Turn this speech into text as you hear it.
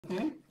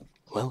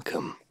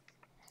Welcome.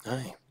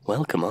 Hi.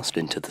 Welcome,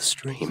 Austin, to the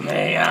stream.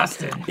 Hey,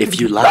 Austin.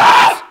 If you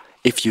laugh,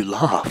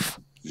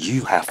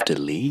 you have to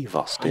leave,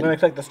 Austin. I'm gonna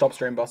click the stop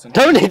stream button.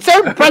 Don't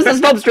press the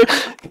stop stream.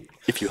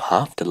 If you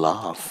have to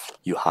laugh,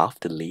 you have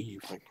to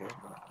leave.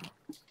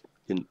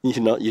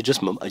 You're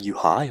just. Are you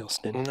high,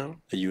 Austin? No.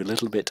 Are you a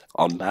little bit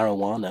on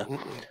marijuana?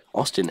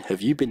 Austin,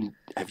 have you been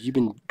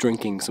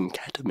drinking some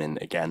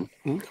ketamine again?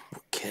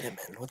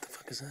 Ketamine? What the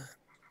fuck is that?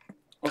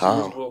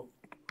 Carl.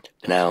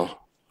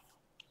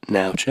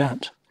 Now,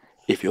 chat.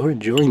 If you're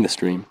enjoying the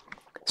stream,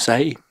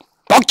 say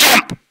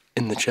PogChamp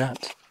in the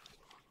chat.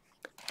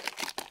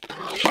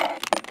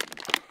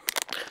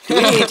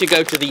 We need to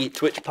go to the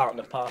Twitch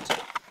partner party.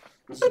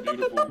 This is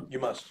beautiful. You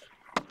must.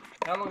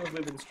 How long have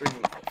we been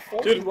streaming?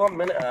 41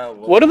 minutes.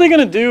 What are they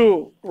gonna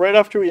do right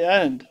after we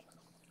end?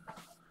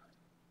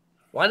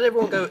 Why did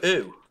everyone go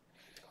ooh?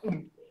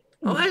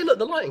 Oh, hey, look,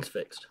 the lighting's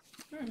fixed.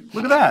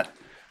 Look at that.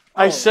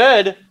 I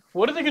said,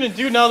 what are they gonna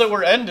do now that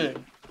we're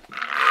ending?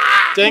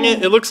 Dang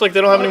it! It looks like they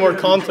don't have any more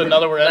content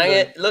now that we're Dang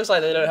ending. it looks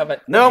like they don't have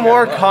it. No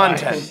more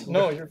content.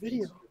 No, your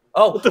video.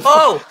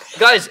 Oh,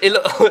 guys, it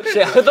look.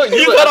 Shit, I thought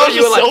you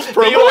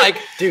were like,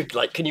 dude,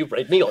 like, can you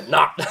raid me or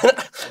not?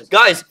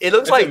 Guys, it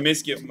looks like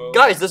misgift mode.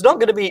 Guys, there's not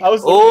gonna be. I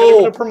was literally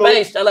gonna promote.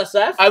 Based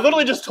LSF. I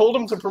literally just told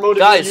him to promote it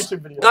in Guys, a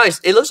YouTube video.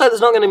 guys, it looks like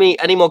there's not gonna be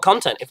any more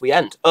content if we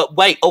end.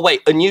 Wait,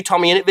 a new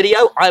Tommy Innit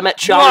video. I met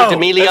Charlie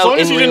D'Amelio as long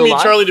as in you real didn't meet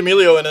life. Charlie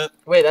D'Amelio in it.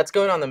 Wait, that's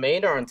going on the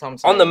main or on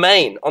Tom's? On the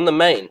main.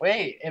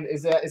 Wait, and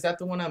is that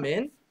the one I'm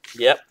in?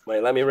 Yep.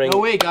 Wait, let me ring. No,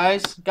 wait,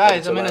 guys,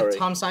 That's I'm in a Larry.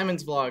 Tom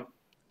Simons vlog.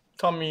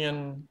 Tommy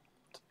and.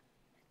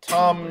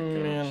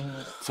 Tommy.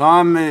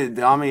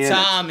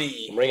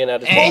 I'm ringing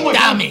out his phone.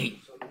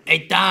 Tommy.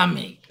 Hey,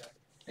 Tommy.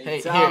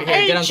 Hey, Tommy.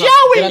 here, get on Hey,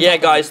 top. Joey. Yeah,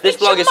 guys, this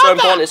vlog is so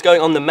important. It's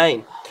going on the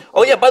main.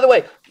 Oh yeah, by the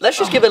way, let's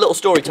just give it a little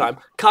story time.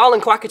 Carl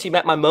and Quackity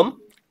met my mum.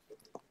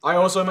 I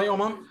also met your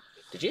mum.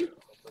 Did you?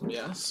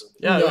 Yes.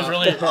 Yeah, it was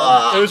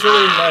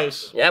really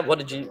nice. Yeah. What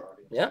did you?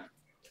 Yeah.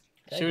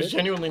 She was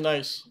genuinely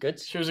nice. Good.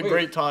 She was a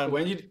great time.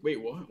 When you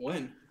wait? What?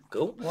 When?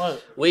 Cool.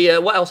 What?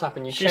 What else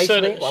happened? You chased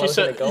me while I was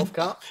in a golf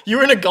cart. You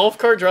were in a golf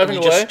cart driving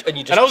And you away, just- and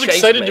you just and I was chased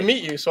excited me. to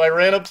meet you, so I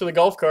ran up to the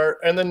golf cart,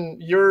 and then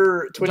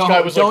your Twitch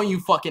guy was don't like, you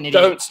fucking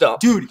idiot. Don't stop.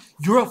 Dude,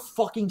 you're a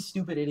fucking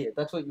stupid idiot.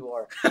 That's what you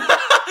are.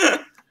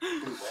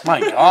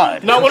 My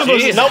God. not one of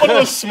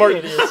those smart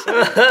idiots.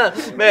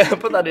 Man,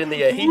 put that in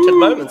the heated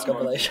moments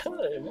compilation.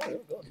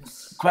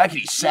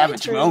 Quackity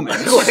savage moment.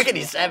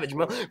 Quackity savage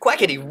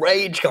Quackity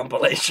rage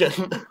compilation.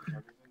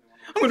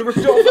 I'm gonna rip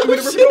it off. I'm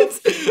gonna rip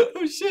it off.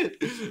 Oh shit.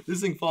 This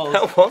thing falls.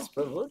 That was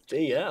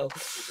bloody hell.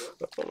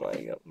 Oh my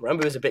god.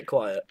 Rambo is a bit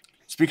quiet.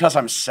 It's because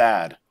I'm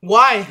sad.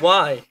 Why?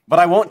 Why? But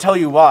I won't tell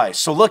you why.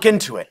 So look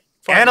into it.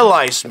 Fine.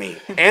 Analyze me.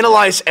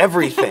 Analyze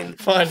everything.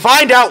 Fine.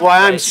 Find out why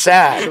I'm Should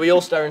sad. we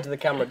all stare into the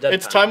camera deadpan?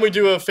 It's time we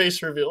do a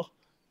face reveal.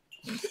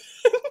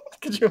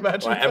 Could you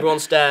imagine? Right, everyone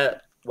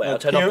stare. Wait, I'll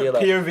turn off the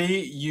alert.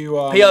 POV, you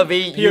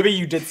POV, POV,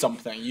 you did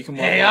something. You can.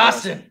 Hey,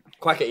 Austin.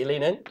 Quackity,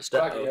 lean in.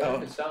 Stare.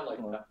 sound like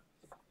that.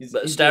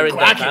 But stare in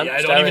Quacky, deadpan. I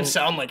Stare don't even in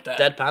sound like that.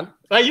 Deadpan.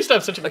 I used to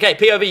have such a. Okay,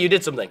 POV, you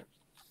did something.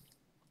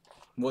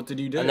 What did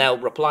you do? And they'll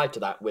reply to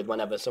that with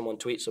whenever someone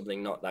tweets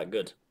something not that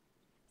good.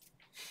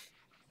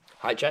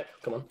 Height check,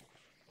 come on.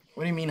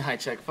 What do you mean high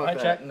check? Fuck High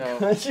that. check?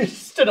 No. You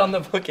stood on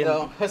the fucking.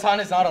 No, Hassan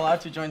is not allowed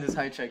to join this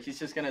high check. He's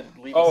just gonna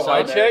leave Oh, us high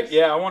out check?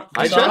 there. Yeah, I want.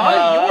 High Hassan, check? you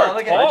are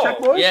Look at high check,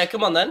 tall. Yeah,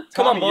 come on then.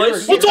 Come on, Tommy,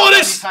 boys. you're- What's all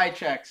this? High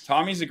checks.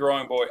 Tommy's a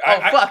growing boy. Oh,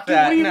 fuck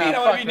that. What do you No, mean? I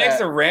want to fuck be next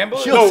that. to Rambo?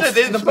 No, this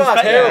is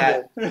fuck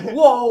terrible.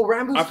 Whoa,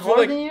 Rambo's I feel taller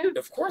like, than you?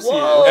 of course Whoa. he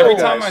is. Every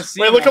Guys. time I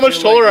see Wait, him, look how I much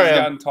feel taller like I he's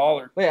am. gotten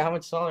taller. Wait, how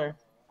much taller?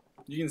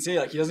 You can see,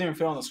 like, he doesn't even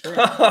fit on the screen.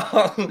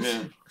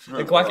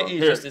 The Quackity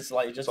is just, it's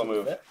like, you just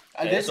move it.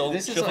 This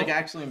is like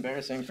actually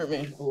embarrassing for me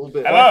a little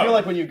bit. Hello. I feel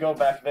like when you go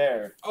back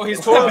there. Oh, he's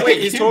taller.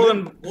 Wait, he's taller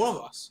than one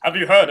of us. Have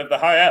you heard of the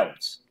High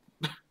Elves?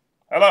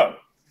 Hello.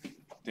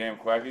 Damn,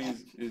 Quacky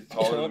is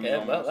taller than me.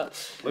 Okay, well,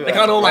 almost. they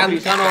can't all land.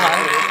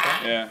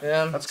 Yeah.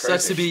 Yeah, That's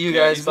sucks to crazy. be you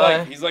Yeah, guys.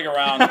 Bye. he's like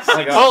around. It's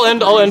like I'll end.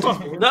 No. All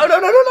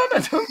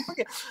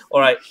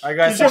right. Alright,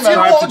 guys, Did you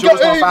subscribe to Jaws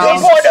Not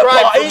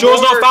Found.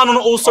 Jaws Not Found on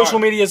all social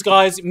medias,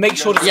 guys. Make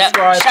sure to Yeah,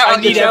 subscribe. shout out I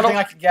the need channel. everything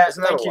I can get.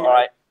 Thank you. All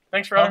right.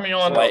 Thanks for having me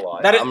on. Wait.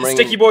 That I'm is ringing-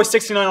 Sticky Boy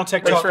 69 on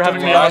TikTok. Thanks for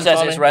having me Yeah, on, it says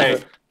Tommy. it's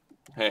Redwood.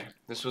 Hey,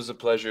 this was a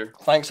pleasure.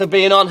 Thanks for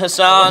being on,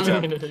 Hassan.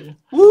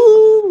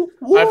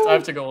 I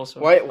have to go also.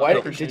 Why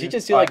appreciate did you it.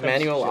 just do like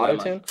manual auto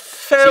tune?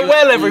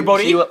 Farewell, See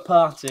everybody. you at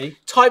party.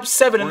 Type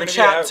 7 in We're the gonna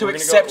get chat out- to we're gonna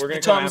go- accept we're the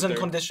gonna go terms and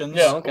after. conditions.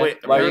 Yeah. Okay.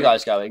 Wait, Where are you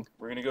guys going?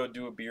 We're gonna go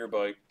do a beer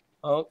bike.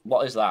 Oh,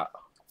 what is that?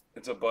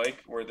 It's a bike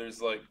where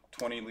there's like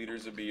 20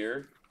 liters of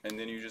beer, and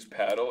then you just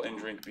paddle and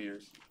drink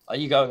beers. Are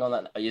you going on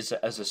that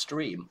as a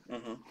stream?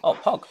 Mhm. Oh,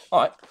 Pog.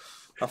 All right.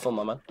 Have fun,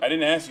 my man. I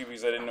didn't ask you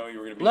because I didn't know you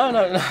were gonna be. No,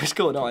 here. no, it's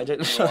cool. No, I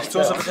didn't. It's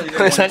also because you didn't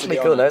want It's to actually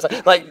be cool. on No,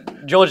 it's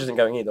like George isn't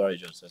going either, are you,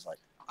 George? So it's like.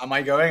 Am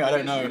I going? I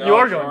don't know. No, You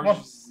are going,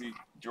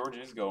 George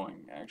is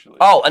going actually.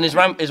 Oh, and is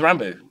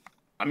Rambo?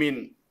 I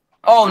mean,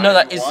 Oh no,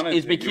 that You is wanna-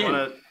 is do you BQ.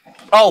 wanna-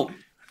 Oh,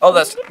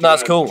 that's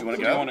cool. Do you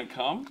want to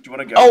come? do you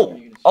want to go?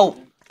 Oh,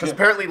 Because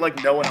apparently,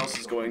 like, no one else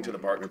is going to the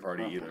partner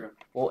party either.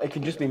 Well, it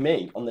could just be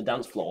me on the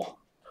dance floor.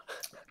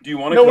 Do you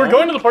want to? No, we're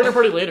going to the partner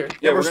party later.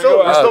 Yeah, we're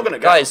still gonna go.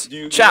 Guys, Do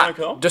you chat,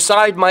 wanna go?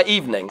 decide my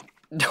evening.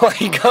 Do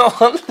I go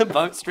on the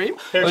boat stream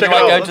Here, or do check it I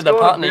out. go Let's to the go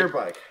on a partner? beer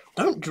bike.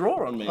 Don't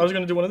draw on me. I was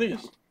gonna do one of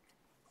these.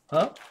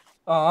 Huh?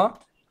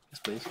 Yes,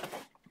 please.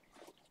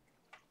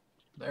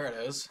 There it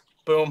is.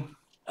 Boom.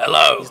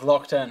 Hello. He's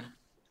locked in.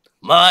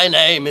 My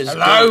name is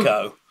Hello?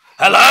 Dinko.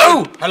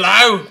 Hello?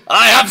 Hello?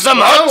 I have some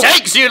hot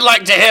takes you'd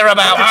like to hear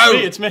about.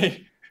 It's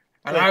me.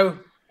 Hello?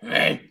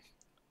 Hey.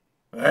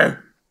 Hello?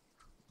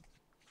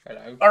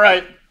 All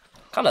right.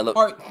 Kind of look.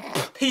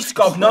 Alright, peace,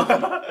 governor.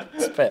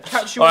 Fair.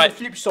 Catch you All on right. the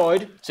flip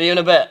side. See you in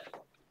a bit.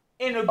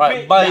 In a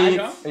Alright, bit, bye.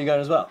 Dagger. Are you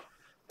going as well?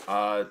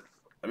 I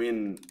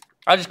mean,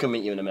 I'll just come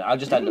meet you in a minute. I'll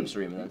just end up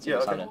streaming then. Yeah,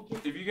 okay.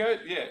 If you guys,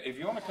 if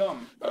you want to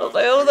come.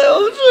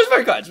 It's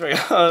very kind. It's very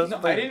kind. No,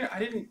 I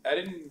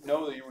didn't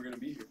know that you were gonna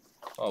be here.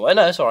 Oh, well,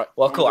 no, it's alright.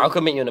 Well, cool. I'll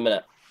come meet you in a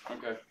minute.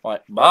 Okay.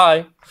 Alright,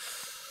 bye.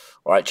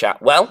 Alright, chat.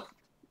 Well,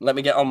 let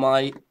me get on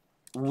my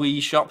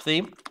Wii shop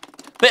theme.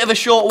 Bit of a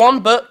short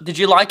one, but did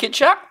you like it,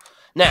 chat?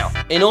 Now,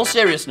 in all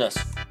seriousness,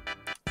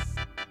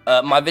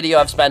 my video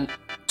I've spent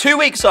 2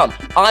 weeks on,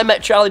 I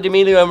Met Charlie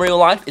D'Amelio in Real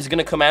Life, is going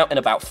to come out in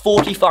about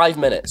 45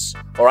 minutes,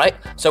 alright?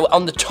 So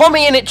on the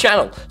tommyinnit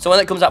channel, so when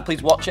it comes out,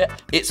 please watch it.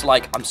 It's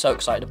like, I'm so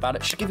excited about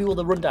it. Should give you all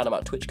the rundown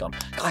about TwitchCon.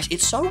 Guys,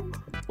 it's so,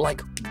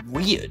 like,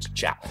 weird,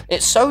 chat.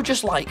 It's so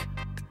just, like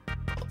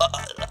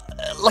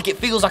it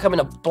feels like I'm in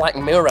a Black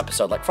Mirror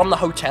episode. Like, from the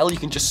hotel, you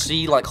can just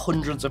see, like,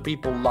 hundreds of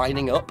people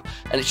lining up,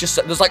 and it's just,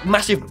 there's, like,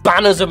 massive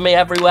banners of me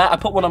everywhere. I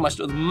put one on my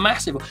store,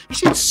 massive.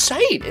 It's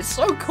insane. It's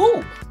so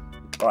cool.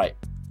 Alright.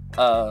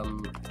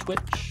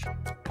 Twitch.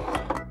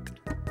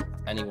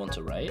 Anyone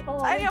to raid? Oh,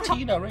 raid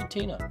Tina, raid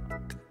Tina.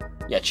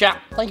 Yeah,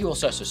 chat, thank you all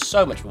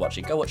so much for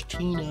watching. Go watch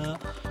Tina.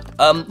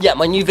 Yeah,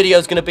 my new video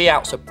is going to be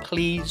out, so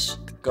please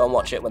go and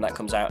watch it when that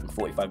comes out in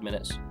 45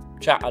 minutes.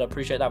 Chat, I'd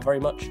appreciate that very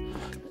much.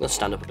 Let's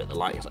stand up a bit, the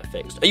lighting's like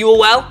fixed. Are you all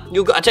well?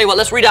 I tell you what,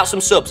 let's read out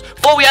some subs.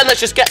 Before we end, let's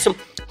just get some,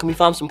 can we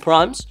farm some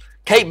primes?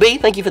 Kate B,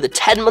 thank you for the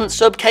 10-month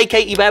sub.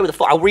 Katie Bear with a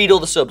 4, I'll read all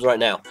the subs right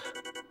now.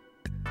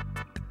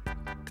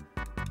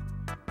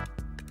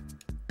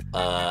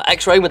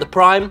 X-Ray with a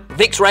prime.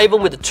 Vix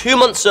Raven with a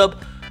 2-month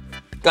sub.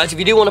 Guys, if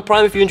you do want a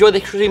prime, if you enjoy the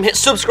stream, hit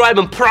subscribe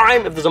and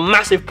prime. If there's a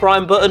massive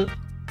prime button,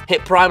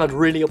 hit prime. I'd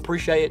really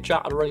appreciate it,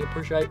 chat. I'd really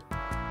appreciate it.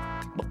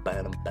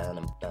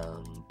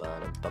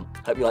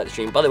 Hope you like the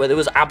stream. By the way, there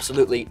was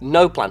absolutely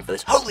no plan for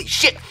this. Holy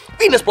shit!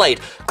 Venus Blade,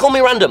 Call Me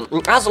Random,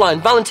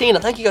 Azline, Valentina,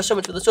 thank you guys so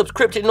much for the subs.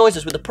 Cryptic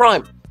Noises with the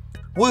prime.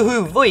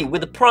 Woohoo Vui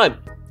with the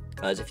prime.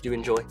 Guys, if you do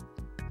enjoy,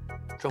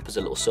 drop us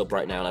a little sub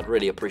right now and I'd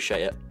really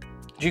appreciate it.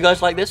 Did you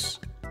guys like this?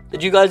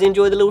 Did you guys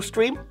enjoy the little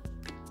stream?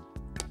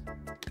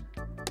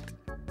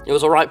 It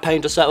was a right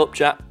pain to set up,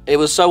 chat. It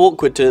was so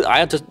awkward I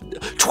had to,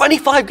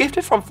 25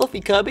 gifted from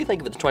Fluffy Kirby,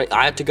 thank you for the 20.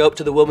 I had to go up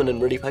to the woman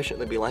and really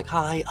patiently be like,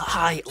 hi,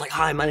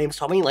 my name's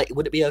Tommy, like,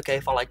 would it be okay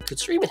if I, like, could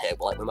stream in here,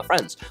 like, with my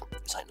friends?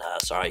 He's like, no,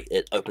 sorry,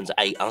 it opens at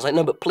 8. I was like,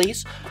 no, but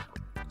please.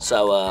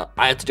 So,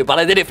 I had to do, but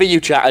I did it for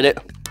you, chat, I did.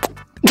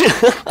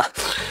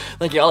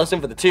 Thank you, Alison,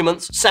 for the 2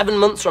 months. 7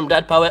 months from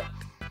Dead Poet.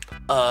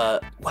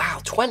 Wow,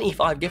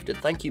 25 gifted,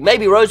 thank you.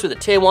 Maybe Rose with a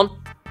tier 1.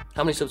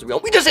 How many subs have we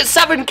got? We just hit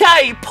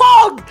 7K,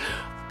 Pog!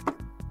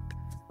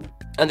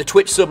 And the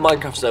Twitch sub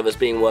Minecraft server is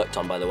being worked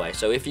on, by the way.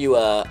 So if you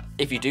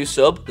do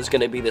sub, there's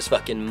going to be this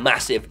fucking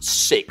massive,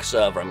 sick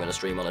server I'm going to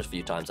stream on a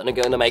few times. And I'm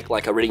going to make,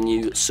 like, a really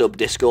new sub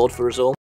Discord for us all.